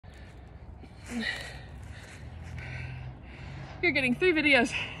You're getting 3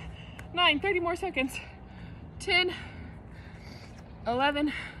 videos. 9, 30 more seconds. 10,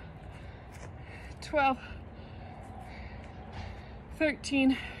 11, 12,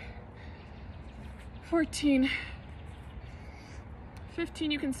 13, 14,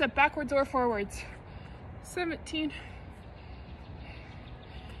 15. You can step backwards or forwards. 17,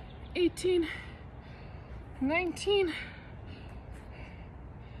 18, 19,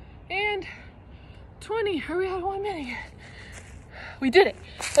 and 20. Are we at 1 minute yet? We did it.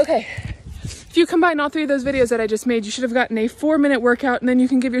 Okay. If you combine all 3 of those videos that I just made, you should have gotten a 4-minute workout, and then you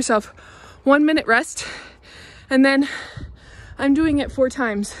can give yourself 1 minute rest. And then I'm doing it 4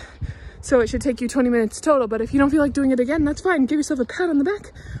 times. So it should take you 20 minutes total. But if you don't feel like doing it again, that's fine. Give yourself a pat on the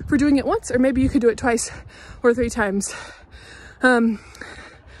back for doing it once, or maybe you could do it twice or 3 times. I'm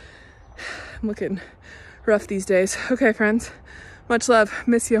looking rough these days. Okay, friends. Much love.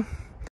 Miss you.